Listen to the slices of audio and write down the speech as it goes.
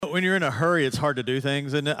when you're in a hurry, it's hard to do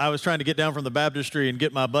things. And I was trying to get down from the baptistry and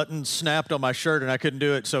get my buttons snapped on my shirt, and I couldn't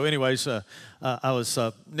do it. So anyways,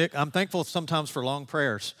 Nick, I'm thankful sometimes for long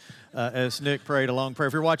prayers. As Nick prayed a long prayer.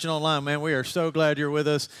 If you're watching online, man, we are so glad you're with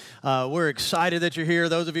us. We're excited that you're here.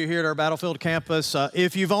 Those of you here at our Battlefield campus,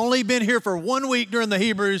 if you've only been here for 1 week during the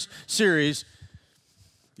Hebrews series,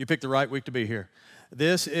 you picked the right week to be here.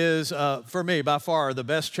 This is, for me, by far the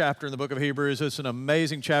best chapter in the book of Hebrews. It's an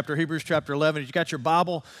amazing chapter, Hebrews chapter 11. If you got your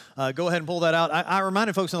Bible, go ahead and pull that out. I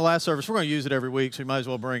reminded folks in the last service, we're going to use it every week, so you might as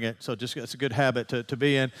well bring it. So just it's a good habit to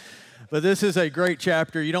be in. But this is a great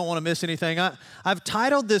chapter. You don't want to miss anything. I've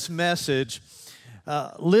titled this message,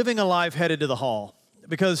 Living a Life Headed to the Hall,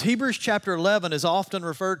 because Hebrews chapter 11 is often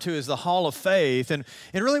referred to as the Hall of Faith. And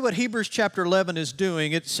really what Hebrews chapter 11 is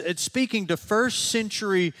doing, it's speaking to first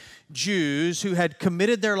century Jews who had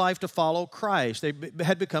committed their life to follow Christ. They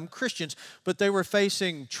had become Christians, but they were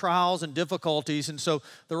facing trials and difficulties. And so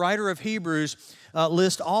the writer of Hebrews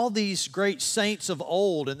lists all these great saints of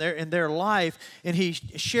old in their life, and he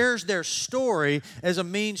shares their story as a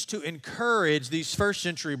means to encourage these first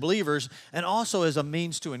century believers and also as a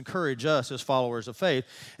means to encourage us as followers of faith.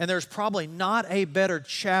 And there's probably not a better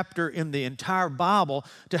chapter in the entire Bible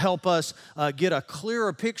to help us get a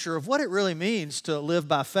clearer picture of what it really means to live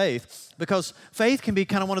by faith. Because faith can be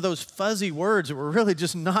kind of one of those fuzzy words that we're really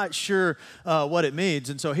just not sure what it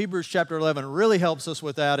means. And so Hebrews chapter 11 really helps us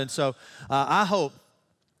with that. And so I hope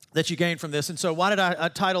that you gain from this. And so why did I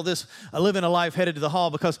title this Living a Life Headed to the Hall?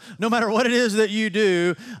 Because no matter what it is that you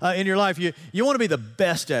do in your life, you want to be the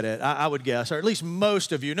best at it, I would guess, or at least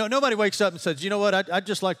most of you. Nobody wakes up and says, you know what, I'd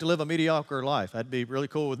just like to live a mediocre life. That'd be really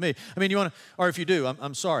cool with me. I mean, you want to, or if you do,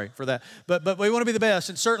 I'm sorry for that. But we want to be the best,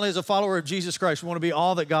 and certainly as a follower of Jesus Christ, we want to be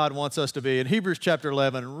all that God wants us to be. And Hebrews chapter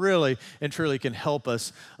 11 really and truly can help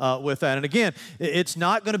us with that. And again, it's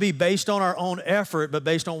not going to be based on our own effort, but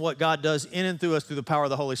based on what God does in and through us through the power of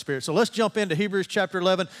the Holy Spirit. So let's jump into Hebrews chapter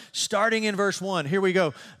 11, starting in verse 1. Here we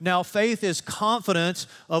go. Now faith is confidence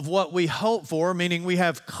of what we hope for, meaning we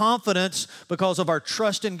have confidence because of our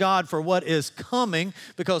trust in God for what is coming,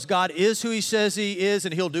 because God is who He says He is,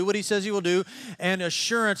 and He'll do what He says He will do, and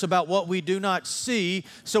assurance about what we do not see.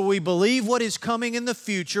 So we believe what is coming in the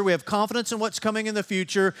future. We have confidence in what's coming in the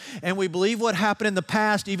future, and we believe what happened in the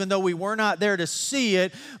past, even though we were not there to see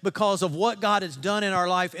it, because of what God has done in our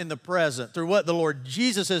life in the present, through what the Lord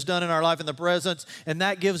Jesus has done in our life in the present, and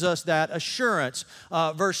that gives us that assurance.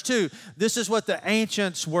 Verse 2, this is what the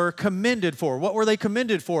ancients were commended for. What were they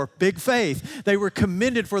commended for? Big faith. They were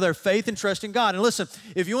commended for their faith and trust in God. And listen,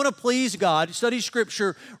 if you want to please God, study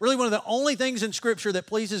Scripture. Really one of the only things in Scripture that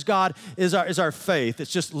pleases God is our faith.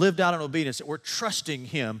 It's just lived out in obedience, that we're trusting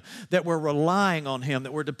Him, that we're relying on Him,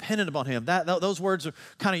 that we're dependent upon Him. Those words are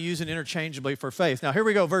kind of used interchangeably for faith. Now here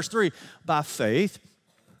we go, verse 3. By faith,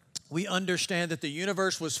 we understand that the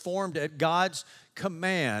universe was formed at God's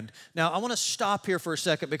command. Now, I want to stop here for a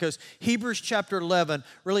second because Hebrews chapter 11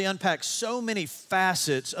 really unpacks so many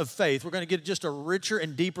facets of faith. We're going to get just a richer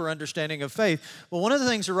and deeper understanding of faith. But one of the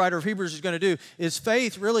things the writer of Hebrews is going to do is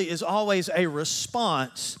faith really is always a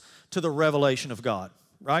response to the revelation of God,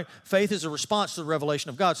 right? Faith is a response to the revelation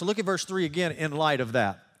of God. So look at verse 3 again in light of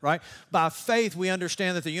that, right? By faith, we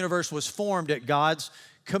understand that the universe was formed at God's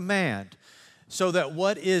command, so that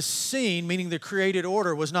what is seen, meaning the created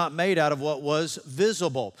order, was not made out of what was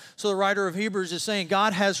visible. So the writer of Hebrews is saying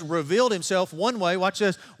God has revealed Himself one way. Watch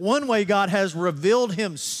this. One way God has revealed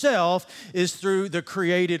Himself is through the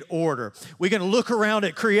created order. We can look around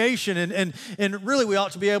at creation, and really we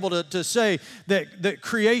ought to be able to say that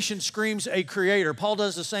creation screams a creator. Paul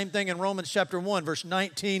does the same thing in Romans chapter 1, verse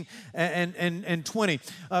 19 and 20.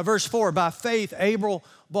 Verse 4, by faith Abel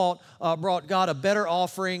brought God a better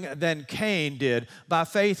offering than Cain did. By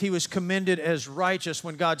faith, he was commended as righteous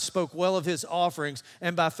when God spoke well of his offerings.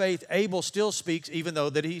 And by faith, Abel still speaks even though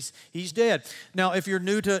that he's dead. Now, if you're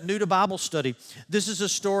new to Bible study, this is a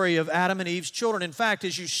story of Adam and Eve's children. In fact,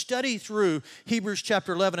 as you study through Hebrews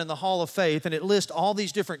chapter 11 in the Hall of Faith, and it lists all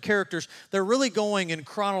these different characters, they're really going in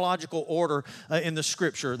chronological order in the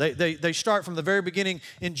Scripture. They start from the very beginning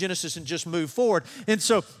in Genesis and just move forward. And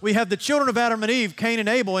so we have the children of Adam and Eve, Cain and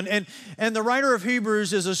Abel. And the writer of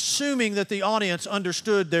Hebrews is assuming that the audience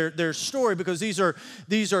understood their story, because these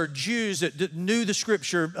are Jews that knew the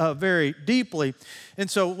Scripture very deeply.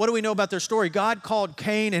 And so what do we know about their story? God called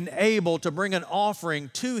Cain and Abel to bring an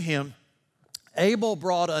offering to Him Abel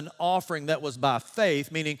brought an offering that was by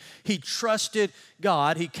faith, meaning he trusted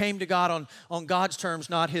God. He came to God on God's terms,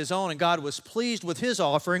 not his own, and God was pleased with his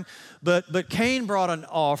offering. But Cain brought an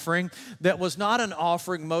offering that was not an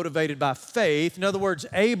offering motivated by faith. In other words,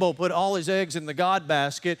 Abel put all his eggs in the God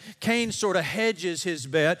basket. Cain sort of hedges his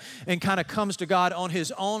bet and kind of comes to God on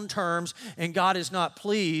his own terms, and God is not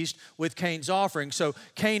pleased with Cain's offering. So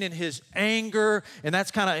Cain in his anger, and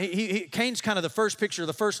that's kind of, Cain's kind of the first picture,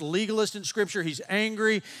 the first legalist in Scripture. He's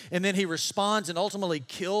angry, and then he responds and ultimately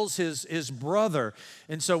kills his brother.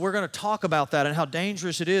 And so we're going to talk about that and how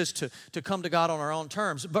dangerous it is to come to God on our own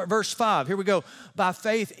terms. But verse 5, here we go. By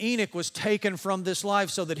faith, Enoch was taken from this life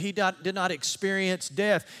so that he did not experience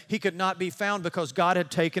death. He could not be found because God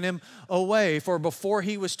had taken him away. For before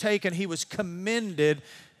he was taken, he was commended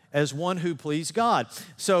as one who pleased God.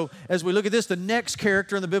 So as we look at this, the next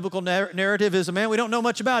character in the biblical narrative is a man we don't know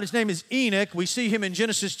much about. His name is Enoch. We see him in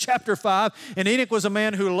Genesis chapter 5. And Enoch was a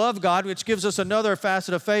man who loved God, which gives us another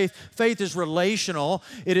facet of faith. Faith is relational.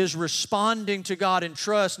 It is responding to God in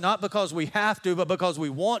trust, not because we have to, but because we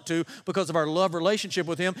want to, because of our love relationship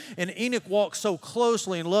with him. And Enoch walked so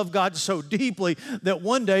closely and loved God so deeply that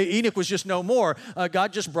one day Enoch was just no more.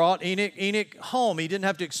 God just brought Enoch home. He didn't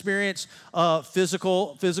have to experience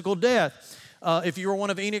physical death. If you were one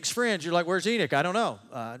of Enoch's friends, you're like, where's Enoch? I don't know.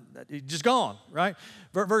 He's just gone, right?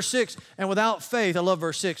 Verse 6, and without faith, I love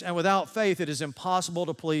verse 6, and without faith it is impossible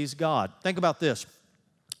to please God. Think about this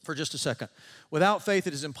for just a second. Without faith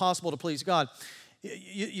it is impossible to please God.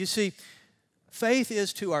 You see, faith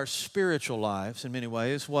is to our spiritual lives in many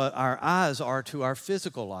ways what our eyes are to our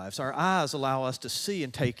physical lives. Our eyes allow us to see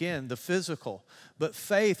and take in the physical, but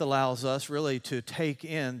faith allows us really to take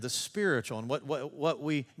in the spiritual. And what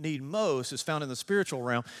we need most is found in the spiritual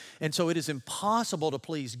realm. And so it is impossible to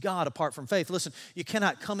please God apart from faith. Listen, you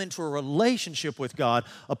cannot come into a relationship with God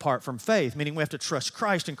apart from faith, meaning we have to trust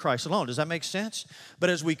Christ and Christ alone. Does that make sense?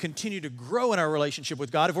 But as we continue to grow in our relationship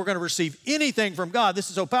with God, if we're going to receive anything from God, this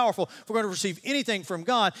is so powerful, if we're going to receive anything from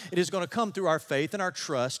God, it is going to come through our faith and our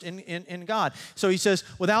trust in God. So he says,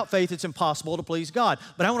 without faith, it's impossible to please God.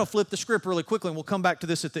 But I want to flip the script really quickly, and we'll come back to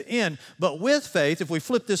this at the end. But with faith, if we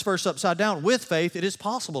flip this verse upside down, with faith, it is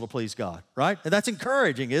possible to please God, right? And that's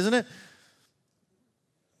encouraging, isn't it?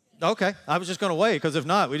 Okay, I was just going to wait, because if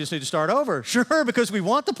not, we just need to start over. Sure, because we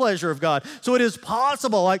want the pleasure of God. So it is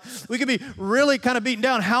possible. Like, we could be really kind of beaten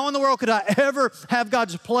down. How in the world could I ever have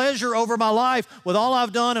God's pleasure over my life with all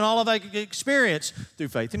I've done and all I've experienced? Through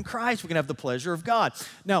faith in Christ, we can have the pleasure of God.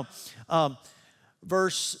 Now,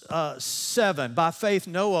 verse 7, by faith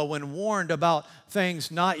Noah, when warned about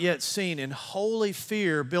things not yet seen, in holy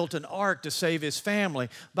fear built an ark to save his family.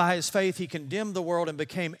 By his faith he condemned the world and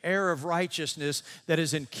became heir of righteousness that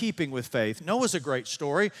is in keeping with faith. Noah's a great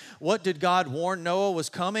story. What did God warn Noah was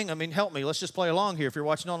coming? I mean, help me. Let's just play along here. If you're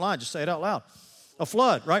watching online, just say it out loud. A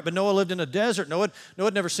flood, right? But Noah lived in a desert. Noah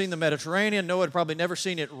had never seen the Mediterranean. Noah had probably never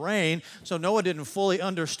seen it rain. So Noah didn't fully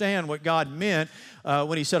understand what God meant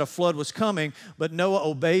when he said a flood was coming. But Noah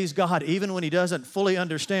obeys God even when he doesn't fully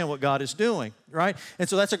understand what God is doing, right? And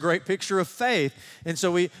so that's a great picture of faith. And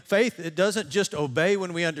so faith, it doesn't just obey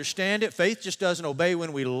when we understand it. Faith just doesn't obey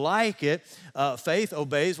when we like it. Faith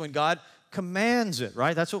obeys when God commands it,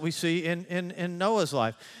 right? That's what we see in Noah's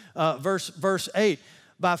life. Verse 8.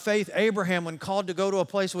 By faith, Abraham, when called to go to a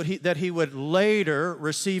place that he would later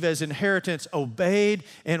receive as inheritance, obeyed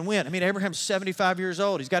and went. I mean, Abraham's 75 years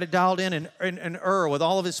old. He's got it dialed in Ur with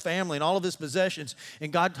all of his family and all of his possessions.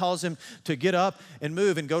 And God tells him to get up and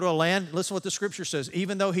move and go to a land. Listen to what the scripture says.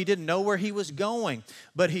 Even though he didn't know where he was going,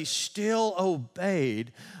 but he still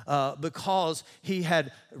obeyed because he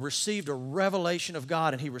had received a revelation of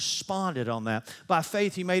God, and he responded on that. By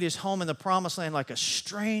faith, he made his home in the promised land like a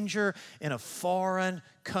stranger in a foreign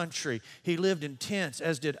country. He lived in tents,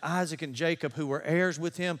 as did Isaac and Jacob, who were heirs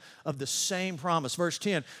with him of the same promise. Verse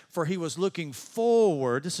 10, for he was looking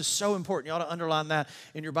forward. This is so important. You ought to underline that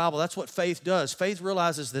in your Bible. That's what faith does. Faith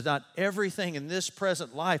realizes that not everything in this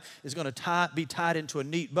present life is going to be tied into a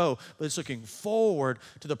neat bow, but it's looking forward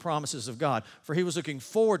to the promises of God. For he was looking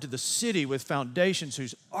forward to the city with foundations,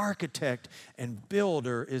 whose architect and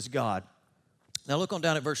builder is God. Now look on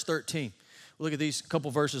down at verse 13. We'll look at these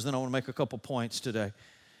couple verses, then I want to make a couple points today.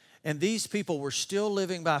 And these people were still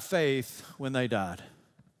living by faith when they died.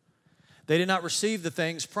 They did not receive the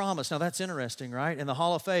things promised. Now that's interesting, right? In the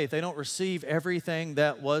hall of faith, they don't receive everything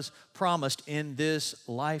that was promised in this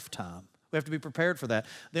lifetime. We have to be prepared for that.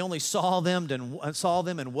 They only saw them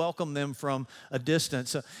and welcomed them from a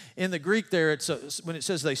distance. In the Greek there, when it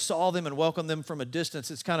says they saw them and welcomed them from a distance,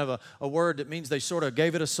 it's kind of a word that means they sort of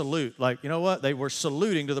gave it a salute. Like, you know what? They were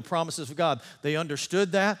saluting to the promises of God. They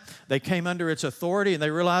understood that. They came under its authority, and they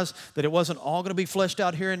realized that it wasn't all going to be fleshed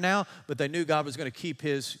out here and now, but they knew God was going to keep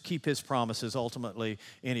his promises ultimately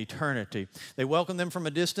in eternity. They welcomed them from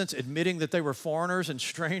a distance, admitting that they were foreigners and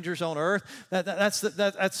strangers on earth.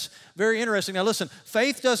 That's very interesting. Now listen,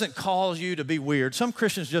 faith doesn't cause you to be weird. Some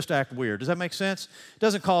Christians just act weird. Does that make sense? It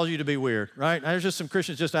doesn't cause you to be weird, right? There's just some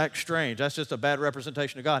Christians just act strange. That's just a bad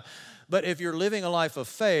representation of God. But if you're living a life of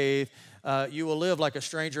faith, you will live like a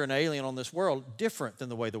stranger and alien on this world, different than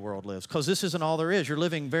the way the world lives, because this isn't all there is. You're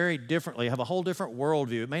living very differently. You have a whole different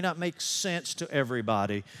worldview. It may not make sense to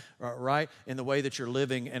everybody, right, in the way that you're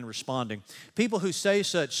living and responding. People who say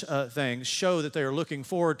such things show that they are looking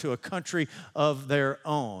forward to a country of their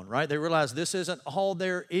own, right? They realize this isn't all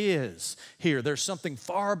there is here. There's something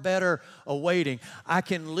far better awaiting. I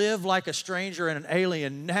can live like a stranger and an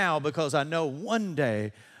alien now because I know one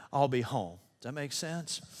day I'll be home. Does that make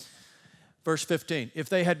sense? Verse 15, if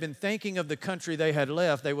they had been thinking of the country they had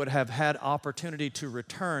left, they would have had opportunity to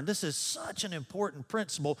return. This is such an important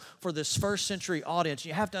principle for this first century audience.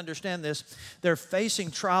 You have to understand this. They're facing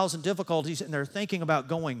trials and difficulties, and they're thinking about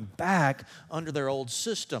going back under their old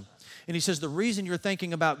system. And he says, the reason you're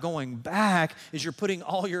thinking about going back is you're putting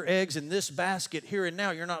all your eggs in this basket here and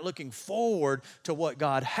now. You're not looking forward to what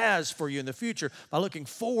God has for you in the future. By looking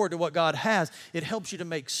forward to what God has, it helps you to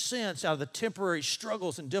make sense out of the temporary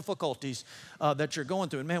struggles and difficulties that you're going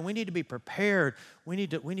through. And man, we need to be prepared. We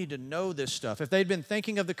need to know this stuff. If they'd been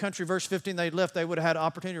thinking of the country, verse 15, they'd left, they would have had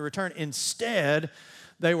opportunity to return. Instead,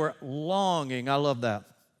 they were longing. I love that.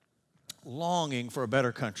 Longing for a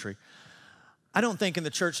better country. I don't think in the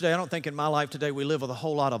church today, I don't think in my life today, we live with a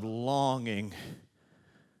whole lot of longing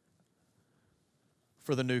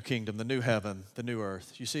for the new kingdom, the new heaven, the new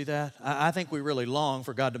earth. You see that? I think we really long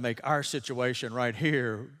for God to make our situation right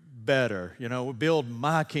here better. You know, build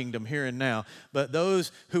my kingdom here and now. But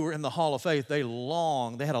those who were in the hall of faith, they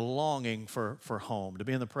had a longing for home, to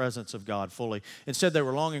be in the presence of God fully. Instead, they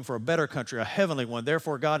were longing for a better country, a heavenly one.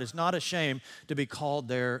 Therefore, God is not ashamed to be called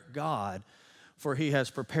their God, for he has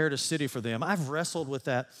prepared a city for them. I've wrestled with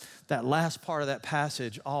that last part of that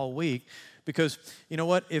passage all week because, you know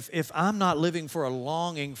what, if I'm not living for a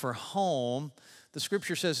longing for home, the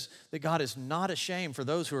scripture says that God is not ashamed for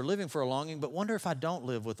those who are living for a longing, but wonder if I don't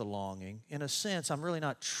live with a longing. In a sense, I'm really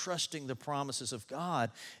not trusting the promises of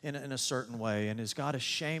God in a certain way, and is God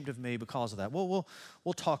ashamed of me because of that? Well,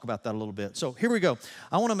 we'll talk about that a little bit. So here we go.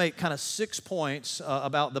 I want to make kind of 6 points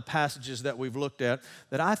about the passages that we've looked at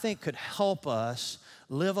that I think could help us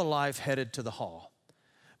live a life headed to the hall.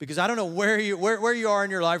 Because I don't know where you are in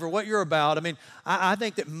your life or what you're about. I mean, I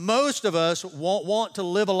think that most of us want to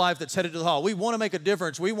live a life that's headed to the hall. We want to make a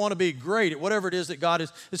difference. We want to be great at whatever it is that God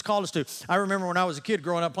has called us to. I remember when I was a kid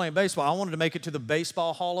growing up playing baseball, I wanted to make it to the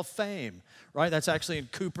Baseball Hall of Fame, right? That's actually in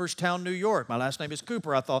Cooperstown, New York. My last name is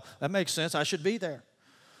Cooper. I thought, that makes sense. I should be there.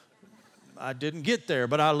 I didn't get there,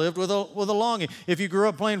 but I lived with a longing. If you grew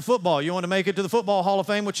up playing football, you want to make it to the Football Hall of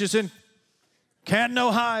Fame, which is in Canton,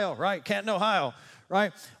 Ohio, right? Canton, Ohio.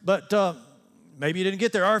 Right? But maybe you didn't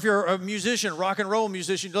get there. Or if you're a musician, rock and roll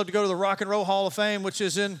musician, you'd love to go to the Rock and Roll Hall of Fame, which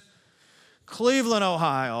is in Cleveland,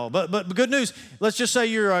 Ohio. But good news, let's just say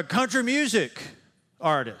you're a country music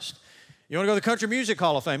artist. You want to go to the Country Music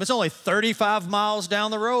Hall of Fame. It's only 35 miles down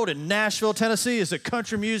the road in Nashville, Tennessee is the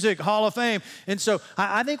Country Music Hall of Fame. And so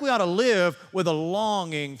I think we ought to live with a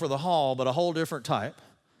longing for the hall, but a whole different type.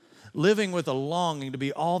 Living with a longing to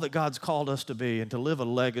be all that God's called us to be and to live a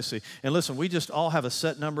legacy. And listen, we just all have a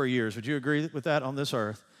set number of years. Would you agree with that on this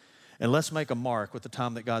earth? And let's make a mark with the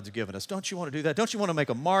time that God's given us. Don't you want to do that? Don't you want to make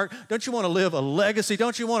a mark? Don't you want to live a legacy?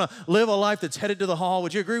 Don't you want to live a life that's headed to the hall?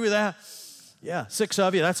 Would you agree with that? Yeah, 6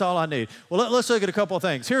 of you, that's all I need. Well, let's look at a couple of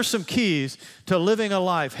things. Here's some keys to living a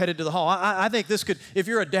life headed to the hall. I think this could, if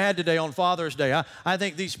you're a dad today on Father's Day, I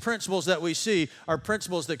think these principles that we see are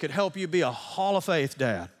principles that could help you be a Hall of Faith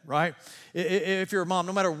dad, right? If you're a mom,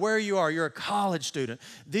 no matter where you are, you're a college student,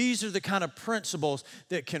 these are the kind of principles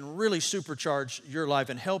that can really supercharge your life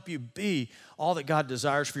and help you be all that God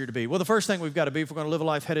desires for you to be. Well, the first thing we've got to be if we're going to live a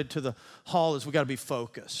life headed to the hall is we've got to be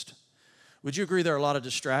focused. Would you agree there are a lot of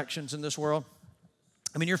distractions in this world?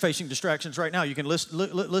 I mean, you're facing distractions right now. You can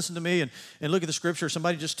listen to me and look at the scripture.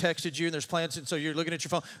 Somebody just texted you and there's plans, and so you're looking at your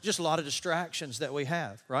phone. Just a lot of distractions that we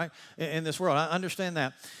have, right, in this world. I understand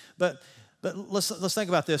that. But let's think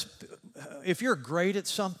about this. If you're great at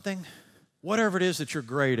something, whatever it is that you're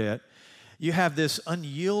great at, You have this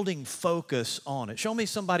unyielding focus on it. Show me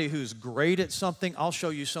somebody who's great at something. I'll show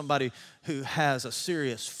you somebody who has a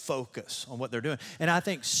serious focus on what they're doing. And I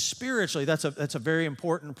think spiritually, that's a very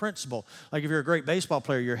important principle. Like if you're a great baseball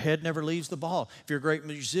player, your head never leaves the ball. If you're a great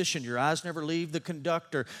musician, your eyes never leave the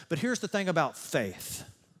conductor. But here's the thing about faith.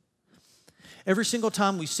 Every single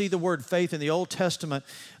time we see the word faith in the Old Testament,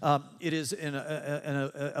 it is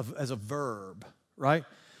as a verb, right?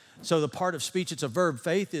 So the part of speech, it's a verb.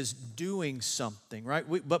 Faith is doing something, right?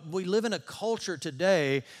 But we live in a culture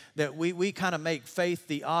today that we kind of make faith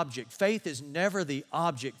the object. Faith is never the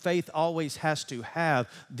object. Faith always has to have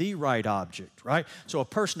the right object, right? So a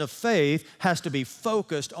person of faith has to be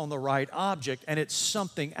focused on the right object, and it's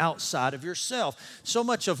something outside of yourself. So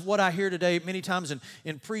much of what I hear today, many times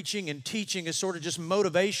in preaching and teaching, is sort of just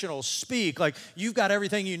motivational speak. Like you've got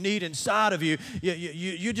everything you need inside of you.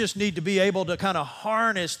 You just need to be able to kind of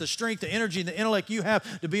harness the strength, the energy, and the intellect you have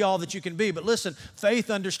to be all that you can be. But listen, faith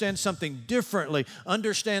understands something differently,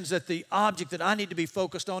 understands that the object that I need to be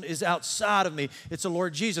focused on is outside of me. It's the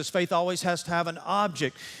Lord Jesus. Faith always has to have an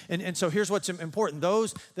object. And so here's what's important.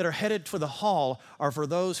 Those that are headed for the hall are for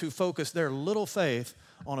those who focus their little faith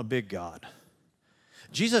on a big God.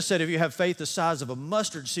 Jesus said if you have faith the size of a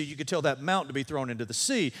mustard seed, you could tell that mountain to be thrown into the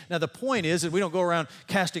sea. Now, the point is that we don't go around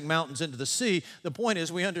casting mountains into the sea. The point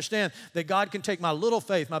is we understand that God can take my little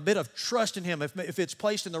faith, my bit of trust in Him. If it's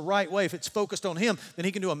placed in the right way, if it's focused on Him, then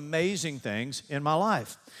He can do amazing things in my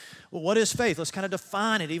life. Well, what is faith? Let's kind of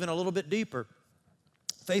define it even a little bit deeper.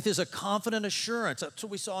 Faith is a confident assurance. That's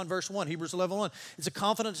what we saw in verse 1, Hebrews 11:1. It's a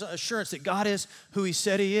confident assurance that God is who He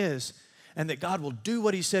said He is, and that God will do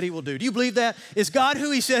what He said He will do. Do you believe that? Is God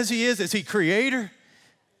who He says He is? Is He creator?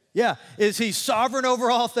 Yeah. Is He sovereign over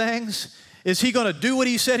all things? Is He going to do what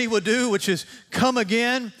He said He would do, which is come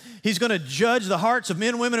again? He's going to judge the hearts of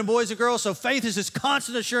men, women, and boys and girls. So faith is this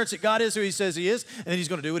constant assurance that God is who He says He is, and that He's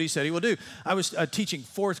going to do what He said He will do. I was teaching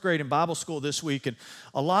fourth grade in Bible school this week, and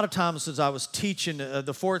a lot of times as I was teaching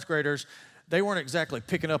the fourth graders, they weren't exactly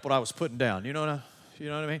picking up what I was putting down. You know what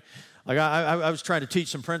I mean? Like I was trying to teach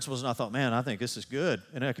some principles, and I thought, man, I think this is good.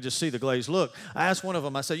 And I could just see the glazed look. I asked one of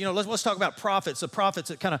them, I said, let's talk about prophets. The prophets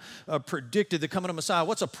that kind of predicted the coming of Messiah.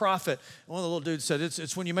 What's a prophet? And one of the little dudes said,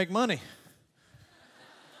 it's when you make money.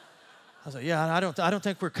 I was like, yeah, I don't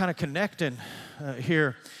think we're kind of connecting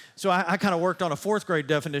here. So I kind of worked on a fourth grade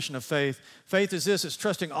definition of faith. Faith is this: it's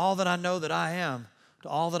trusting all that I know that I am to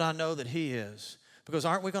all that I know that He is. Because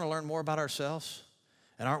aren't we going to learn more about ourselves?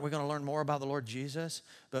 And aren't we going to learn more about the Lord Jesus?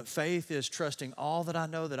 But faith is trusting all that I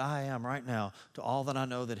know that I am right now to all that I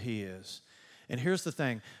know that He is. And here's the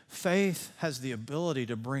thing. Faith has the ability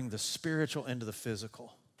to bring the spiritual into the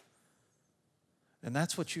physical. And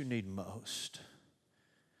that's what you need most.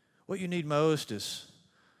 What you need most is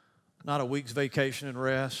not a week's vacation and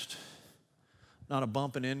rest, not a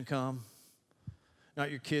bump in income, not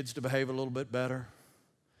your kids to behave a little bit better.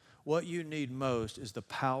 What you need most is the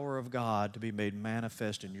power of God to be made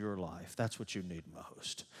manifest in your life. That's what you need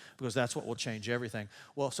most, because that's what will change everything.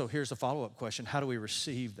 Well, so here's the follow-up question. How do we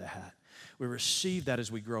receive that? We receive that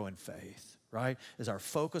as we grow in faith, right? As our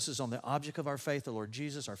focus is on the object of our faith, the Lord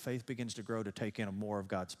Jesus, our faith begins to grow to take in more of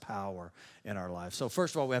God's power in our life. So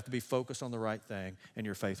first of all, we have to be focused on the right thing, and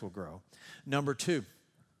your faith will grow. Number two,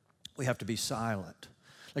 we have to be silent.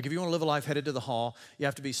 Like if you want to live a life headed to the hall, you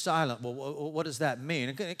have to be silent. Well, what does that mean?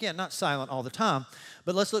 Again, not silent all the time,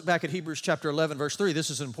 but let's look back at Hebrews chapter 11, verse 3. This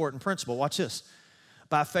is an important principle. Watch this.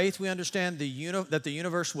 By faith, we understand that the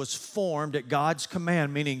universe was formed at God's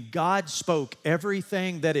command, meaning God spoke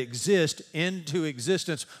everything that exists into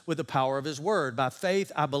existence with the power of His word. By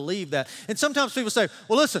faith, I believe that. And sometimes people say,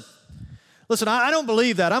 well, listen, I don't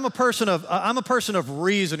believe that. I'm a person of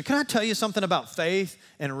reason. Can I tell you something about faith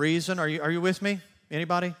and reason? Are you with me?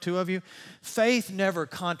 Anybody? Two of you? Faith never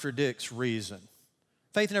contradicts reason.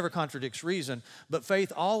 Faith never contradicts reason, but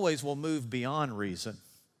faith always will move beyond reason,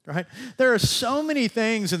 right? There are so many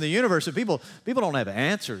things in the universe that people don't have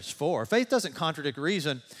answers for. Faith doesn't contradict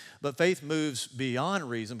reason, but faith moves beyond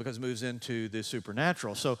reason because it moves into the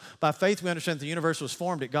supernatural. So by faith, we understand the universe was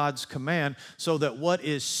formed at God's command so that what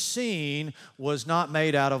is seen was not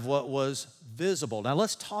made out of what was visible. Now,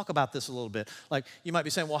 let's talk about this a little bit. Like, you might be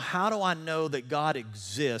saying, well, how do I know that God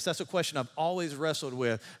exists? That's a question I've always wrestled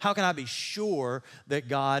with. How can I be sure that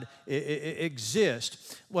God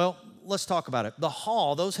exists? Well, let's talk about it. The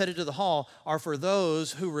hall, those headed to the hall, are for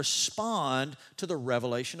those who respond to the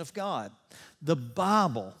revelation of God. The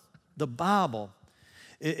Bible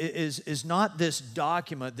is not this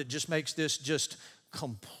document that just makes this just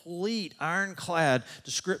complete, ironclad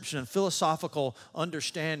description and philosophical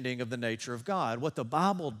understanding of the nature of God. What the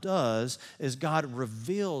Bible does is God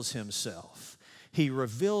reveals himself. He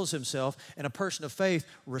reveals himself, and a person of faith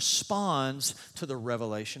responds to the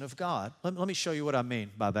revelation of God. Let me show you what I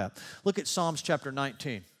mean by that. Look at Psalms chapter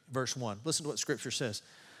 19, verse 1. Listen to what Scripture says.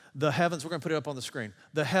 The heavens, we're going to put it up on the screen.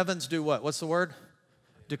 The heavens do what? What's the word?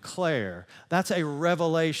 Declare. That's a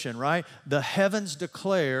revelation, right? The heavens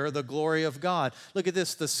declare the glory of God. Look at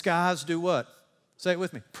this. The skies do what? Say it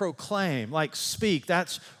with me. Proclaim, like speak.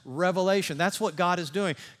 That's revelation. That's what God is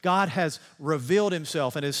doing. God has revealed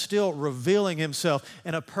himself and is still revealing himself,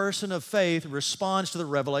 and a person of faith responds to the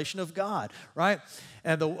revelation of God, right?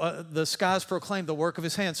 And the skies proclaim the work of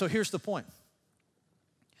his hands. So here's the point.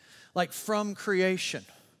 Like from creation,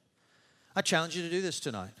 I challenge you to do this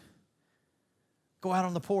tonight. Go out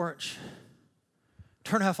on the porch.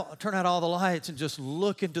 Turn out all the lights and just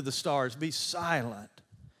look into the stars. Be silent.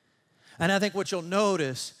 And I think what you'll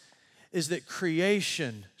notice is that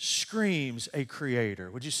creation screams a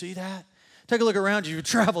creator. Would you see that? Take a look around you. You've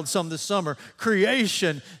traveled some this summer.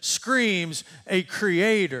 Creation screams a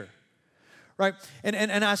creator. Right?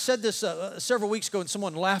 And I said this several weeks ago, and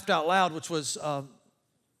someone laughed out loud, which was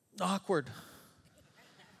awkward.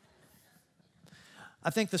 I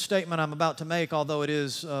think the statement I'm about to make, although it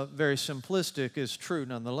is very simplistic, is true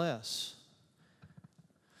nonetheless.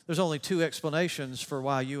 There's only two explanations for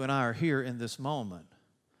why you and I are here in this moment.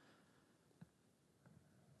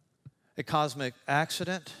 A cosmic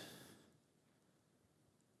accident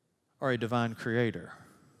or a divine creator.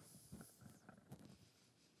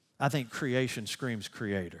 I think creation screams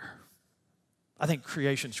creator. I think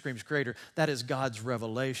creation screams creator. That is God's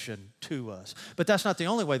revelation to us. But that's not the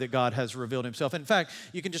only way that God has revealed himself. In fact,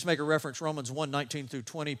 you can just make a reference, Romans 1:19 through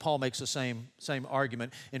 20. Paul makes the same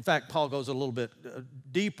argument. In fact, Paul goes a little bit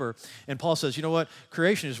deeper, and Paul says, you know what?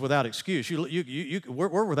 Creation is without excuse.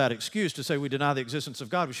 We're without excuse to say we deny the existence of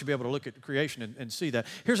God. We should be able to look at creation and see that.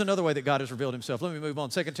 Here's another way that God has revealed himself. Let me move on.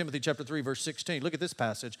 2 Timothy chapter 3, verse 16. Look at this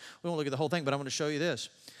passage. We won't look at the whole thing, but I'm going to show you this.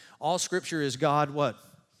 All Scripture is God what?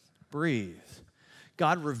 Breathed.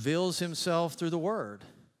 God reveals himself through the Word.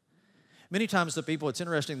 Many times it's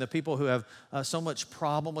interesting, the people who have so much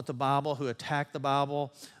problem with the Bible, who attack the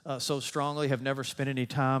Bible so strongly, have never spent any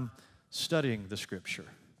time studying the Scripture.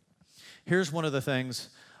 Here's one of the things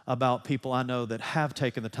about people I know that have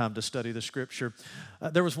taken the time to study the Scripture.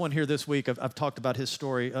 There was one here this week. I've talked about his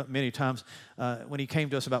story many times. When he came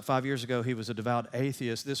to us about 5 years ago, he was a devout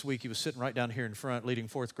atheist. This week, he was sitting right down here in front, leading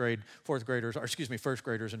first graders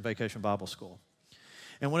in Vacation Bible School.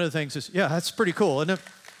 And one of the things is, yeah, that's pretty cool, isn't it?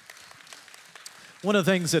 One of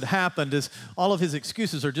the things that happened is all of his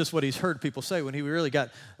excuses are just what he's heard people say. When he really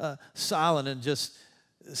got silent and just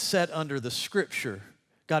sat under the Scripture,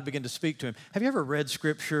 God began to speak to him. Have you ever read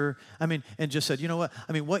Scripture? And just said, you know what?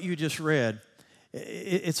 What you just read,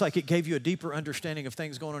 it's like it gave you a deeper understanding of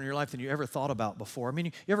things going on in your life than you ever thought about before.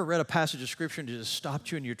 You ever read a passage of Scripture and it just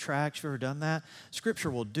stopped you in your tracks? You ever done that?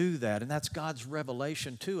 Scripture will do that, and that's God's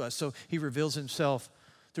revelation to us. So he reveals himself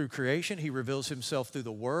through creation. He reveals himself through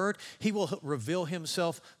the Word. He will reveal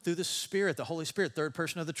himself through the Spirit, the Holy Spirit, third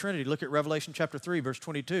person of the Trinity. Look at Revelation chapter 3, verse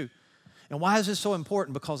 22. And why is this so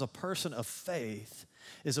important? Because a person of faith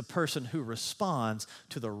is a person who responds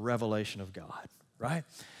to the revelation of God, right?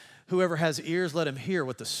 Whoever has ears, let him hear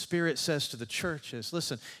what the Spirit says to the churches.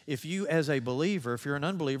 Listen, if you as a believer, if you're an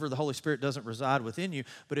unbeliever, the Holy Spirit doesn't reside within you,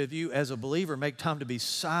 but if you as a believer make time to be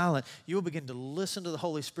silent, you will begin to listen to the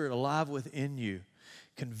Holy Spirit alive within you,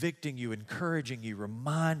 convicting you, encouraging you,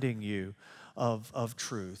 reminding you of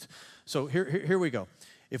truth. So here we go.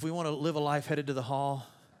 If we want to live a life headed to the hall,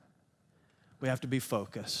 we have to be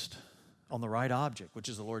focused on the right object, which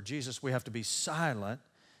is the Lord Jesus. We have to be silent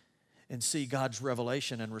and see God's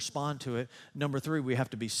revelation and respond to it. Number 3, we have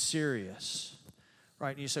to be serious,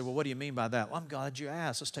 right? And you say, well, what do you mean by that? Well, I'm glad you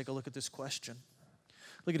asked. Let's take a look at this question.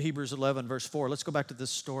 Look at Hebrews 11, verse 4. Let's go back to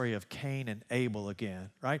this story of Cain and Abel again,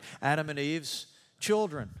 right? Adam and Eve's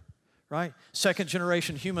children, right? Second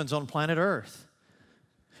generation humans on planet Earth.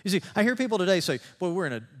 You see, I hear people today say, boy, we're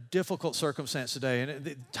in a difficult circumstance today, and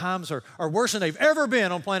the times are worse than they've ever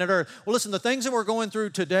been on planet Earth. Well, listen, the things that we're going through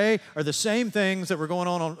today are the same things that we're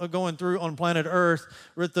going through on planet Earth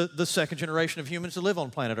with the second generation of humans that live on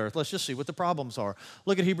planet Earth. Let's just see what the problems are.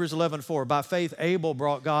 Look at Hebrews 11:4. By faith, Abel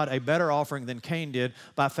brought God a better offering than Cain did.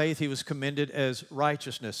 By faith, he was commended as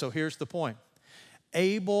righteousness. So here's the point.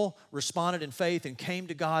 Abel responded in faith and came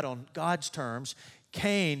to God on God's terms.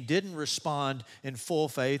 Cain didn't respond in full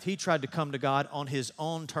faith. He tried to come to God on his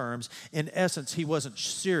own terms. In essence, he wasn't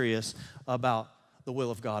serious about the will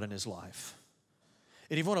of God in his life.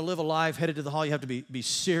 And if you want to live a life headed to the hall, you have to be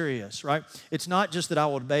serious, right? It's not just that I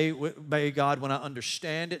will obey God when I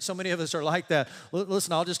understand it. So many of us are like that.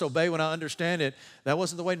 Listen, I'll just obey when I understand it. That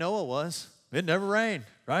wasn't the way Noah was. It never rained,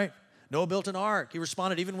 right? Noah built an ark. He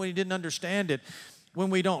responded even when he didn't understand it. When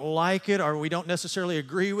we don't like it or we don't necessarily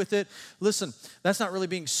agree with it, listen, that's not really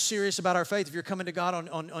being serious about our faith. If you're coming to God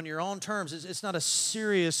on your own terms, it's not a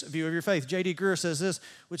serious view of your faith. J.D. Greear says this,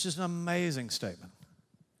 which is an amazing statement.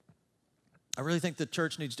 I really think the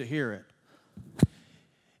church needs to hear it.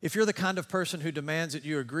 If you're the kind of person who demands that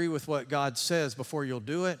you agree with what God says before you'll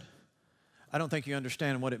do it, I don't think you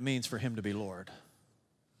understand what it means for Him to be Lord.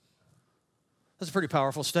 That's a pretty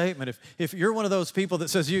powerful statement. If you're one of those people that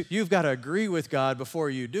says you've got to agree with God before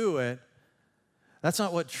you do it, that's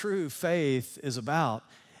not what true faith is about.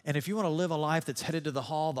 And if you want to live a life that's headed to the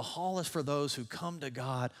hall is for those who come to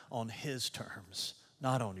God on His terms,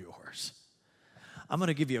 not on yours. I'm going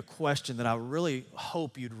to give you a question that I really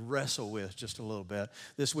hope you'd wrestle with just a little bit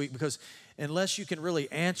this week, because unless you can really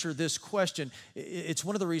answer this question, it's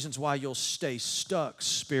one of the reasons why you'll stay stuck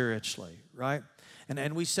spiritually, right?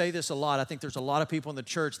 And we say this a lot. I think there's a lot of people in the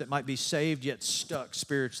church that might be saved yet stuck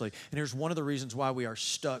spiritually. And here's one of the reasons why we are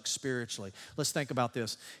stuck spiritually. Let's think about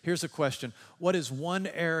this. Here's a question. What is one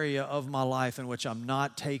area of my life in which I'm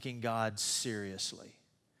not taking God seriously?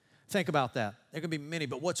 Think about that. There can be many,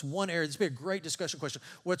 but what's one area? This would be a great discussion question.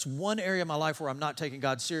 What's one area of my life where I'm not taking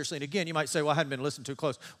God seriously? And again, you might say, well, I hadn't been listening too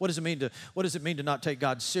close. What does it mean to not take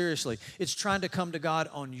God seriously? It's trying to come to God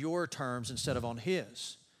on your terms instead of on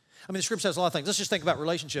His. I mean, the Scripture says a lot of things. Let's just think about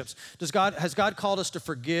relationships. Has God called us to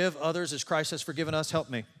forgive others as Christ has forgiven us? Help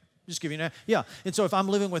me. Just give you an, yeah. And so if I'm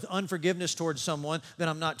living with unforgiveness towards someone, then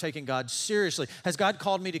I'm not taking God seriously. Has God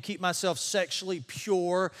called me to keep myself sexually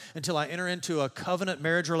pure until I enter into a covenant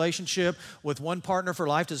marriage relationship with one partner for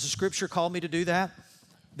life? Does the Scripture call me to do that?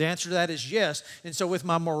 The answer to that is yes. And so with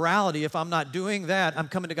my morality, if I'm not doing that, I'm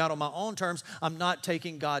coming to God on my own terms. I'm not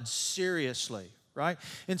taking God seriously, right?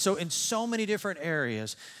 And so in so many different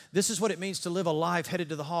areas, this is what it means to live a life headed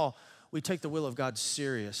to the hall. We take the will of God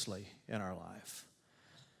seriously in our life.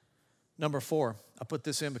 Number 4, I put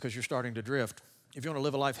this in because you're starting to drift. If you want to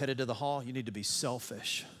live a life headed to the hall, you need to be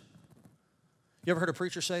selfish. You ever heard a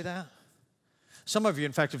preacher say that? Some of you,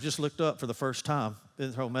 in fact, have just looked up for the first time in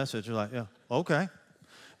this whole message. You're like, yeah, okay.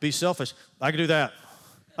 Be selfish. I can do that.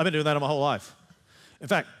 I've been doing that my whole life. In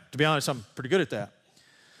fact, to be honest, I'm pretty good at that.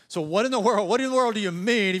 So what in the world do you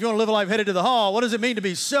mean? If you want to live a life headed to the hall, what does it mean to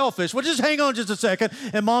be selfish? Well, just hang on just a second.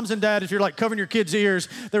 And moms and dads, if you're like covering your kids' ears,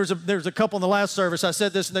 there was a couple in the last service. I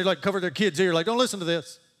said this, and they like covered their kids' ear, like, don't listen to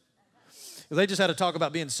this. They just had to talk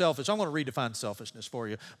about being selfish. I'm going to redefine selfishness for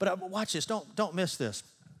you. But watch this. Don't miss this.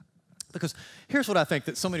 Because here's what I think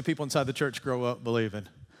that so many people inside the church grow up believing.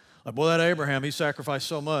 Like, boy, that Abraham, he sacrificed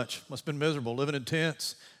so much. Must have been miserable, living in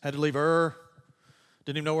tents, had to leave Ur,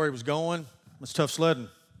 didn't even know where he was going. It was tough sledding.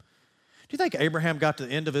 Do you think Abraham got to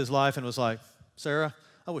the end of his life and was like, Sarah,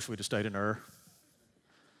 I wish we'd have stayed in Ur?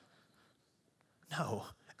 No.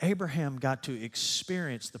 Abraham got to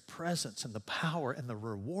experience the presence and the power and the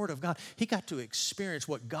reward of God. He got to experience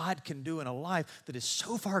what God can do in a life that is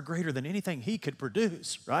so far greater than anything he could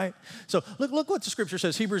produce, right? So look what the Scripture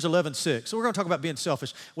says, Hebrews 11:6. So we're going to talk about being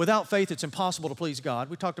selfish. Without faith, it's impossible to please God.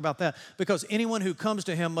 We talked about that because anyone who comes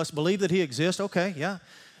to Him must believe that He exists. Okay, yeah.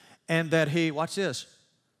 And that He, watch this,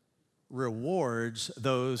 rewards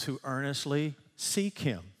those who earnestly seek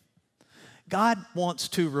Him. God wants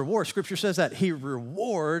to reward. Scripture says that He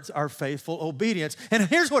rewards our faithful obedience. And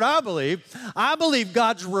here's what I believe. I believe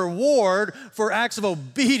God's reward for acts of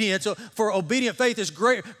obedience, for obedient faith is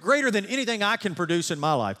greater than anything I can produce in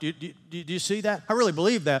my life. Do you see that? I really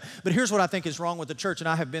believe that. But here's what I think is wrong with the church, and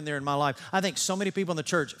I have been there in my life. I think so many people in the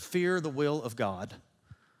church fear the will of God.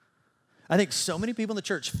 I think so many people in the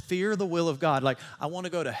church fear the will of God. Like, I want to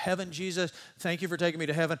go to heaven, Jesus. Thank you for taking me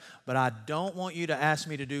to heaven, but I don't want you to ask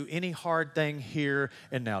me to do any hard thing here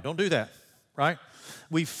and now. Don't do that, right?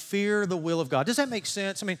 We fear the will of God. Does that make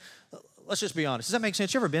sense? I mean, let's just be honest. Does that make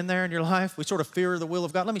sense? You ever been there in your life? We sort of fear the will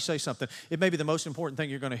of God. Let me say something. It may be the most important thing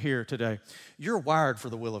you're going to hear today. You're wired for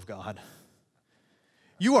the will of God.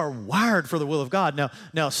 You are wired for the will of God.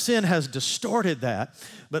 Now, sin has distorted that.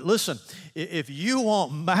 But listen, if you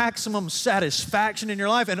want maximum satisfaction in your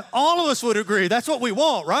life, and all of us would agree, that's what we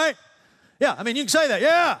want, right? Yeah, I mean, you can say that.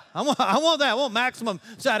 Yeah, I want that. I want maximum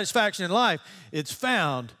satisfaction in life. It's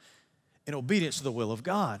found in obedience to the will of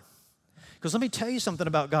God. Because let me tell you something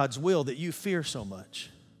about God's will that you fear so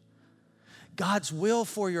much. God's will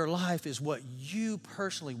for your life is what you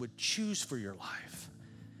personally would choose for your life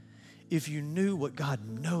if you knew what God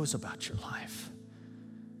knows about your life.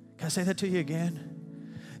 Can I say that to you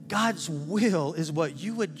again? God's will is what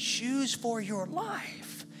you would choose for your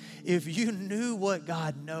life if you knew what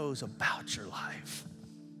God knows about your life.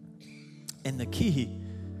 And the key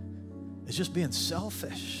is just being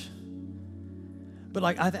selfish. But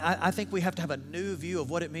like I think we have to have a new view of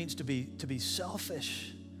what it means to be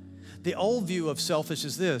selfish. The old view of selfish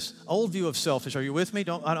is this. Old view of selfish, are you with me? I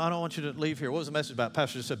don't want you to leave here. What was the message about?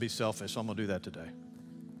 Pastor just said be selfish, so I'm going to do that today.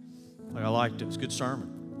 Like I liked it. It's a good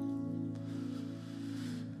sermon.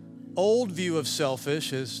 Old view of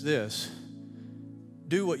selfish is this.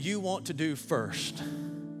 Do what you want to do first.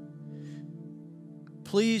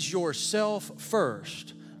 Please yourself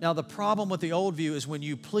first. Now, the problem with the old view is when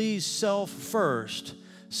you please self first,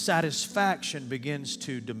 satisfaction begins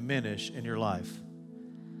to diminish in your life.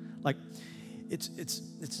 Like, it's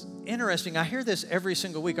interesting. I hear this every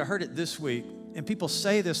single week. I heard it this week. And people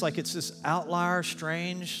say this like it's this outlier,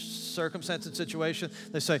 strange circumstance and situation.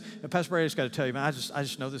 They say, Pastor Brady, I just got to tell you, man, I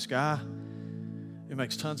just know this guy. He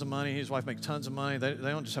makes tons of money. His wife makes tons of money. They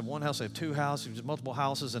don't just have one house. They have two houses, just multiple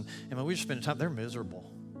houses. And when we just spend time, they're miserable.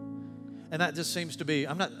 And that just seems to be,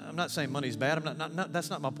 I'm not saying money's bad. That's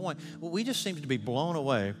not my point. Well, we just seem to be blown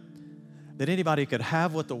away that anybody could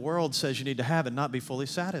have what the world says you need to have and not be fully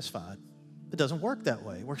satisfied. It doesn't work that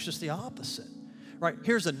way. It works just the opposite. Right?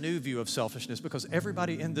 Here's a new view of selfishness because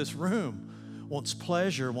everybody in this room wants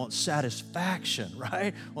pleasure, wants satisfaction,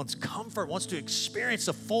 right? Wants comfort, wants to experience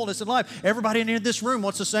the fullness of life. Everybody in this room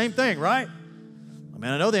wants the same thing, right? I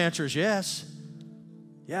mean, I know the answer is yes.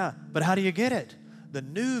 Yeah, but how do you get it? The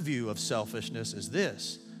new view of selfishness is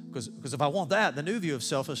this. Because if I want that, the new view of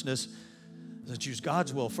selfishness is to choose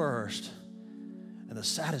God's will first, and the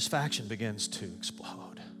satisfaction begins to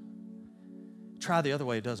explode. Try the other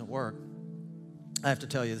way, it doesn't work. I have to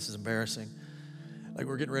tell you, this is embarrassing. Like,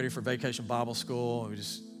 we're getting ready for Vacation Bible School, and we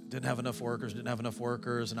just didn't have enough workers, and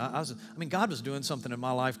I mean, God was doing something in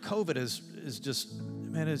my life. COVID is just,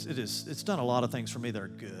 man, it's done a lot of things for me that are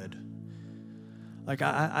good. Like,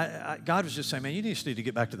 God was just saying, man, you just need to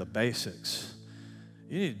get back to the basics.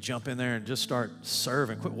 You need to jump in there and just start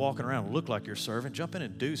serving. Quit walking around and look like you're serving. Jump in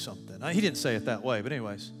and do something. Now, he didn't say it that way, but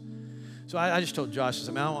anyways. So I just told Josh, I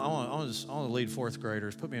said, man, I want to lead fourth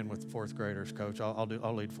graders. Put me in with fourth graders, Coach.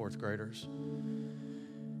 I'll lead fourth graders.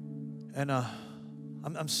 And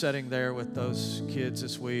I'm sitting there with those kids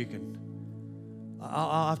this week, and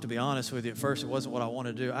I'll have to be honest with you. At first, it wasn't what I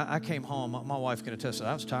wanted to do. I came home. My wife can attest to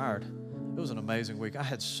that. I was tired. It was an amazing week. I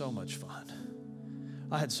had so much fun.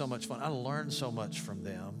 I learned so much from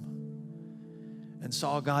them and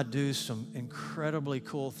saw God do some incredibly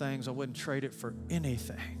cool things. I wouldn't trade it for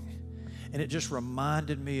anything. And it just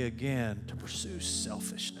reminded me again to pursue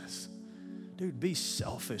selfishness. Dude, be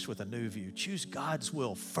selfish with a new view. Choose God's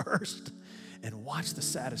will first and watch the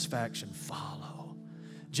satisfaction follow.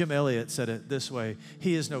 Jim Elliot said it this way.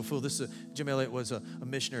 He is no fool. Jim Elliot was a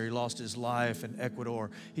missionary, lost his life in Ecuador.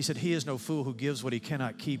 He said, he is no fool who gives what he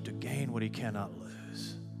cannot keep to gain what he cannot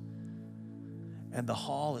lose. And the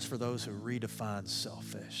hall is for those who redefine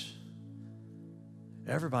selfish.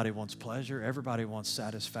 Everybody wants pleasure. Everybody wants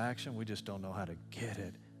satisfaction. We just don't know how to get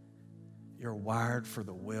it. You're wired for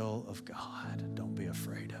the will of God. Don't be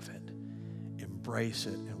afraid of it. Embrace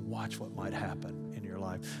it and watch what might happen in your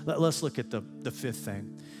life. Let's look at the fifth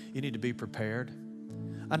thing. You need to be prepared.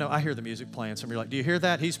 I know, I hear the music playing. Some of you are like, do you hear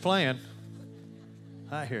that? He's playing.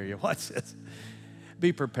 I hear you. Watch this.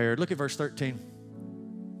 Be prepared. Look at verse 13.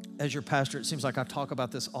 As your pastor, it seems like I talk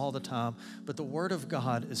about this all the time, but the Word of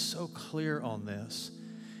God is so clear on this.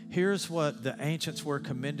 Here's what the ancients were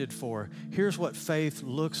commended for. Here's what faith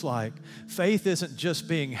looks like. Faith isn't just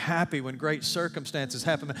being happy when great circumstances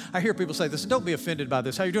happen. I hear people say this, don't be offended by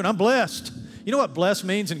this. How you doing? I'm blessed. You know what blessed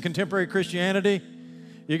means in contemporary Christianity?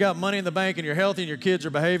 You got money in the bank and you're healthy and your kids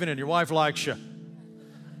are behaving and your wife likes you.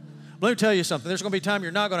 But let me tell you something. There's going to be a time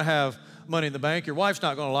you're not going to have money in the bank. Your wife's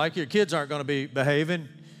not going to like you. Your kids aren't going to be behaving.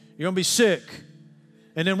 You're going to be sick.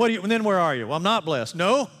 And then where are you? Well, I'm not blessed.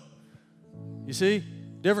 No. You see?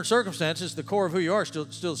 Different circumstances, the core of who you are is still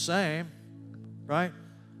the same, right?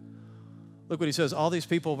 Look what he says. All these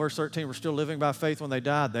people, verse 13, were still living by faith when they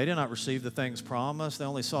died. They did not receive the things promised. They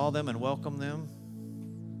only saw them and welcomed them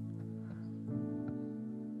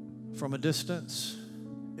from a distance,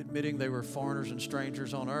 admitting they were foreigners and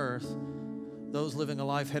strangers on earth. Those living a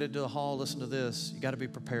life headed to the hall, listen to this. You got to be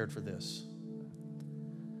prepared for this.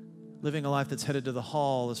 Living a life that's headed to the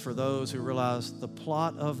hall is for those who realize the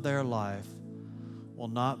plot of their life will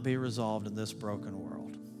not be resolved in this broken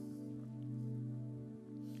world.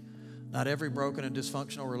 Not every broken and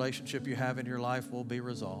dysfunctional relationship you have in your life will be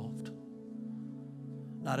resolved.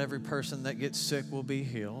 Not every person that gets sick will be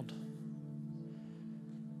healed.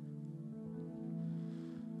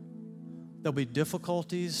 There'll be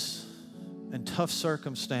difficulties and tough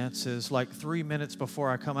circumstances. Like 3 minutes before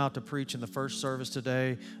I come out to preach in the first service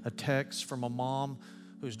today, a text from a mom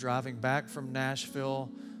who's driving back from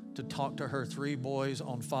Nashville to talk to her 3 boys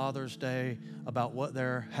on Father's Day about what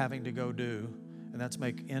they're having to go do, and that's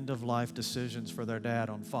make end-of-life decisions for their dad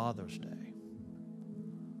on Father's Day.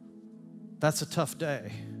 That's a tough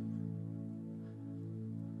day.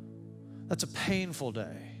 That's a painful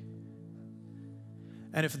day.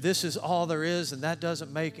 And if this is all there is, and that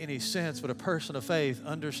doesn't make any sense, but a person of faith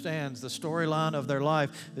understands the storyline of their life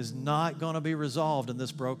is not going to be resolved in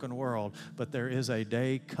this broken world, but there is a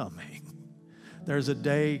day coming. There's a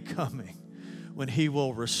day coming when He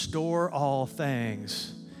will restore all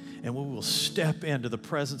things, and we will step into the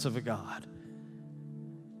presence of a God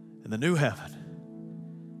in the new heaven,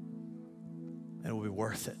 and it will be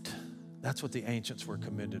worth it. That's what the ancients were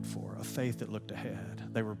commended for, a faith that looked ahead.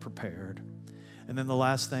 They were prepared. And then the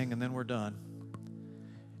last thing, and then we're done,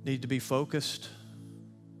 need to be focused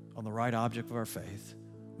on the right object of our faith.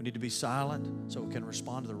 We need to be silent so we can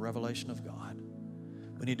respond to the revelation of God.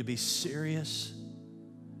 We need to be serious.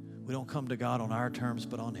 We don't come to God on our terms,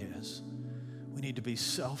 but on His. We need to be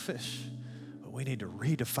selfish, but we need to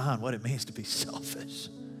redefine what it means to be selfish.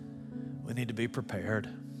 We need to be prepared.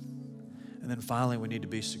 And then finally, we need to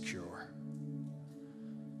be secure.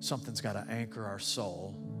 Something's got to anchor our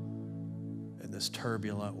soul in this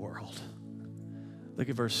turbulent world. Look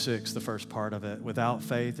at verse 6, the first part of it. Without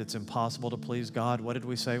faith, it's impossible to please God. What did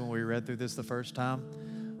we say when we read through this the first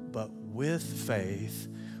time? But with faith,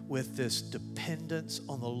 with this dependence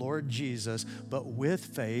on the Lord Jesus, but with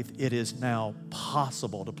faith, it is now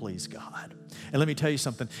possible to please God. And let me tell you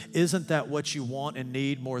something. Isn't that what you want and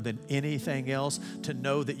need more than anything else? To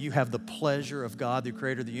know that you have the pleasure of God, the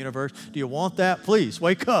creator of the universe? Do you want that? Please,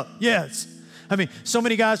 wake up. Yes. I mean, so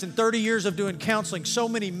many guys in 30 years of doing counseling, so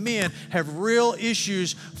many men have real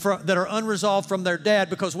issues that are unresolved from their dad,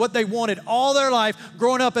 because what they wanted all their life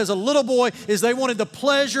growing up as a little boy is they wanted the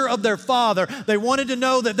pleasure of their father. They wanted to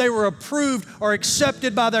know that they were approved or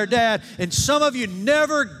accepted by their dad, and some of you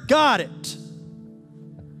never got it.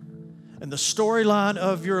 And the storyline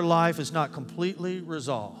of your life is not completely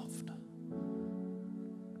resolved.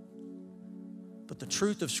 But the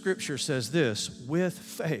truth of Scripture says this: with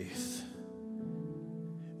faith,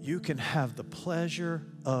 you can have the pleasure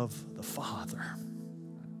of the Father.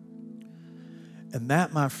 And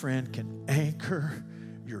that, my friend, can anchor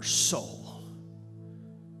your soul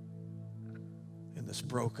in this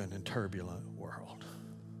broken and turbulent world.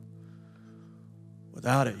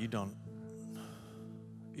 Without it, you don't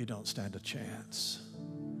stand a chance.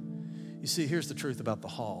 You see, here's the truth about the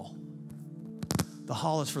hall. The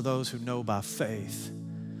hall is for those who know by faith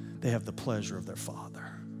they have the pleasure of their Father.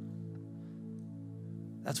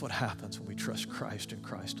 That's what happens when we trust Christ and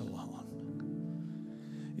Christ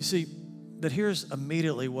alone. You see, but here's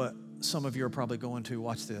immediately what some of you are probably going to.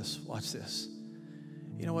 Watch this.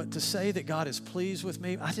 You know what? To say that God is pleased with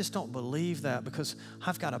me, I just don't believe that, because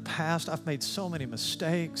I've got a past. I've made so many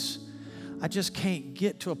mistakes. I just can't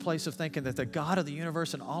get to a place of thinking that the God of the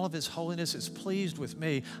universe and all of His holiness is pleased with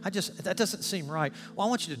me. That doesn't seem right. Well, I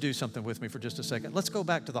want you to do something with me for just a second. Let's go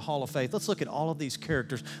back to the Hall of Faith. Let's look at all of these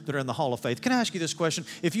characters that are in the Hall of Faith. Can I ask you this question?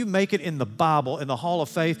 If you make it in the Bible, in the Hall of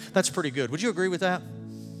Faith, that's pretty good. Would you agree with that?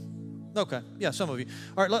 Okay, yeah, some of you.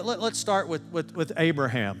 All right, let's start with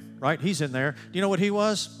Abraham, right? He's in there. Do you know what he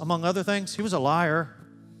was, among other things? He was a liar.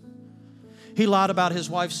 He lied about his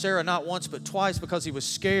wife Sarah not once but twice because he was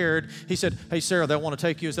scared. He said, hey, Sarah, they want to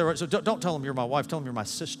take you. Is that right? So don't tell them you're my wife. Tell them you're my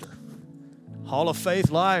sister. Hall of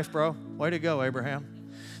Faith life, bro. Way to go,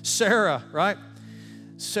 Abraham. Sarah, right?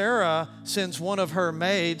 Sarah sends one of her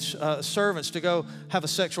maids, servants, to go have a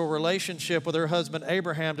sexual relationship with her husband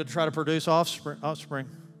Abraham to try to produce offspring.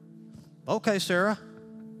 Okay, Sarah.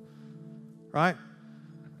 Right?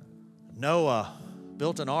 Noah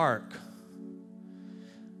built an ark.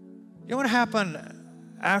 You know what happened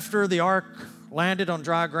after the ark landed on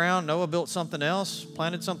dry ground? Noah built something else,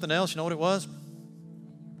 planted something else. You know what it was?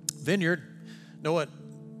 Vineyard. Know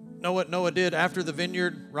what Noah did after the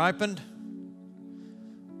vineyard ripened?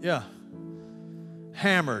 Yeah.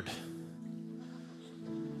 Hammered.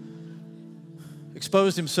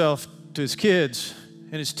 Exposed himself to his kids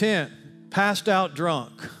in his tent, passed out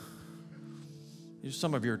drunk.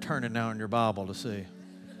 Some of you are turning now in your Bible to see.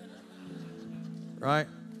 Right?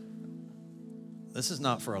 This is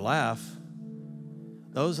not for a laugh.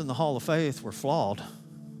 Those in the Hall of Faith were flawed,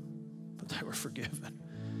 but they were forgiven.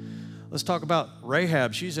 Let's talk about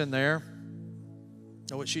Rahab. She's in there.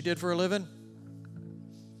 Know what she did for a living?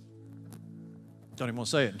 Don't even want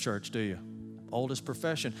to say it in church, do you? Oldest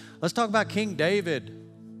profession. Let's talk about King David.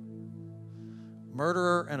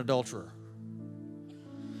 murderer and adulterer.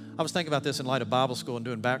 I was thinking about this in light of Bible school and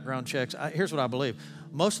doing background checks. Here's what I believe.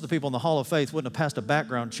 Most of the people in the Hall of Faith wouldn't have passed a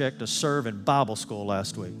background check to serve in Bible school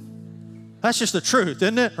last week. That's just the truth,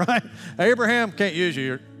 isn't it? Right? Abraham, can't use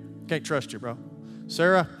you. Can't trust you, bro.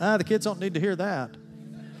 Sarah, the kids don't need to hear that.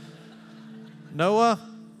 Noah,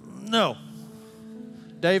 no.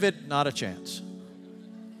 David, not a chance.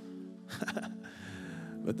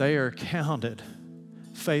 But they are counted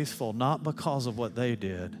faithful not because of what they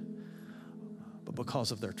did, but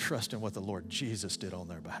because of their trust in what the Lord Jesus did on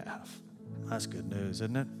their behalf. That's good news,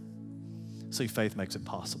 isn't it? See, faith makes it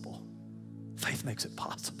possible. Faith makes it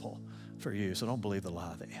possible for you, so don't believe the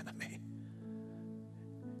lie of the enemy.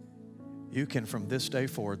 You can, from this day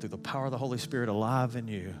forward, through the power of the Holy Spirit alive in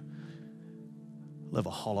you, live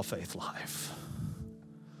a Hall of Faith life.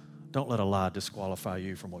 Don't let a lie disqualify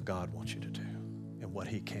you from what God wants you to do and what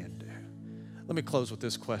He can do. Let me close with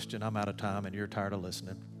this question. I'm out of time and you're tired of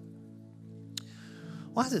listening.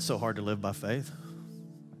 Why is it so hard to live by faith?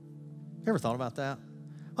 You ever thought about that?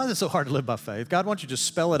 Why is it so hard to live by faith? God, why don't you just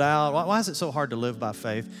spell it out? Why is it so hard to live by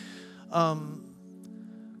faith?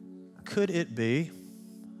 Could it be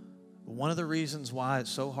one of the reasons why it's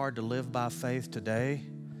so hard to live by faith today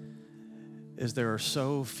is there are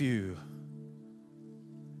so few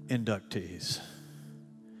inductees.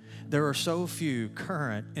 There are so few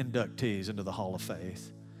current inductees into the Hall of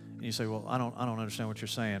Faith. And you say, well, I don't understand what you're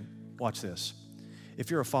saying. Watch this.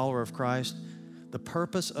 If you're a follower of Christ, the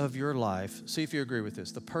purpose of your life, see if you agree with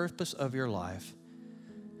this, the purpose of your life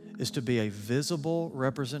is to be a visible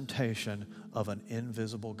representation of an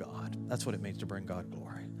invisible God. That's what it means to bring God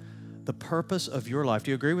glory. The purpose of your life,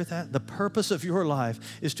 do you agree with that? The purpose of your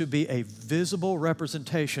life is to be a visible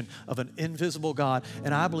representation of an invisible God.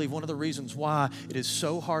 And I believe one of the reasons why it is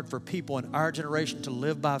so hard for people in our generation to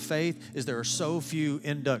live by faith is there are so few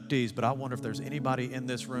inductees. But I wonder if there's anybody in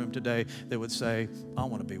this room today that would say, I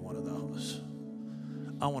want to be one of those.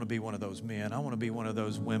 I want to be one of those men. I want to be one of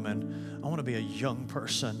those women. I want to be a young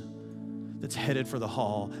person that's headed for the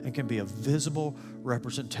hall and can be a visible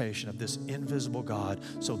representation of this invisible God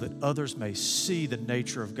so that others may see the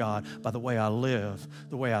nature of God by the way I live,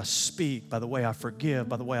 the way I speak, by the way I forgive,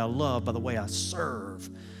 by the way I love, by the way I serve.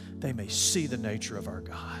 They may see the nature of our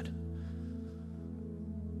God.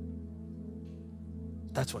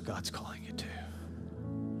 That's what God's calling you to.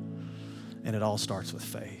 And it all starts with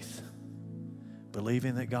faith.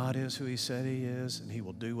 Believing that God is who He said He is, and He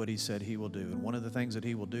will do what He said He will do. And one of the things that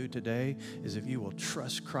He will do today is if you will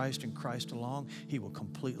trust Christ and Christ alone, He will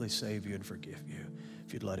completely save you and forgive you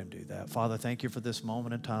if you'd let Him do that. Father, thank you for this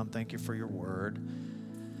moment in time. Thank you for your word.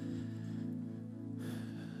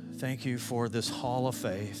 Thank you for this hall of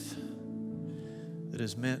faith that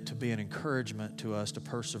is meant to be an encouragement to us to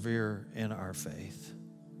persevere in our faith.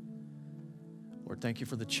 Lord, thank you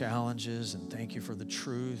for the challenges, and thank you for the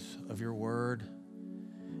truth of your word.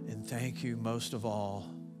 And thank you most of all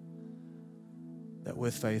that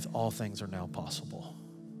with faith all things are now possible.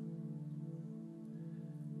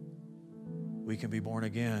 We can be born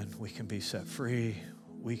again. We can be set free.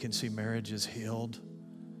 We can see marriages healed.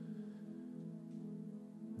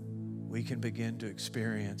 We can begin to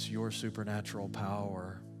experience your supernatural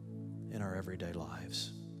power in our everyday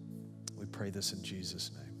lives. We pray this in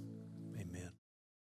Jesus' name.